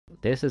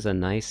this is a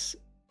nice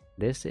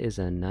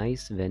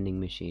vending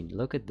machine.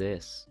 Look at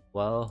this.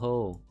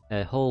 Whoa,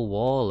 a whole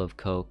wall of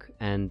Coke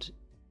and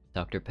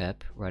Dr.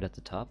 Pep right at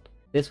the top.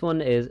 This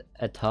one is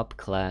a top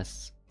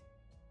class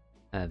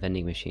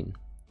vending machine.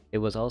 It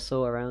was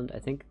also around, I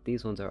think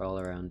these ones are all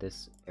around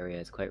this area.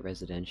 It's quite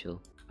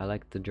residential. I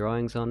like the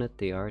drawings on it,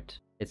 the art.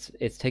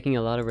 It's taking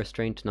a lot of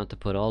restraint not to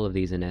put all of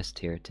these in S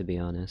tier, to be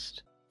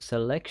honest.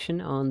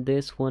 Selection on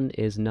this one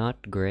is not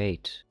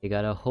great. You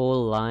got a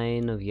whole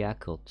line of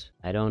Yakult.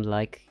 I don't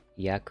like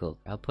Yakult.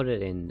 I'll put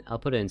it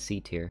in C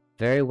tier.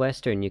 Very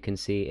Western, you can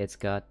see it's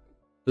got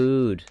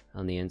food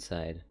on the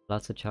inside.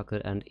 Lots of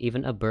chocolate and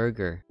even a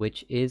burger,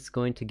 which is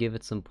going to give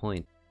it some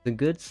point. It's a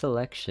good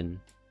selection.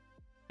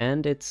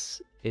 And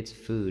it's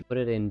food. Put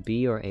it in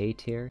B or A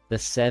tier. The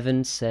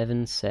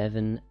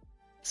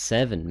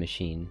 7777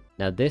 machine.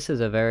 Now this is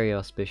a very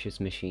auspicious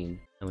machine.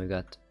 And we've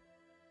got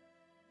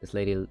this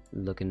lady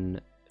looking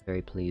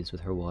very pleased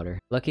with her water.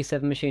 Lucky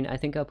 7 machine, I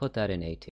think I'll put that in A tier.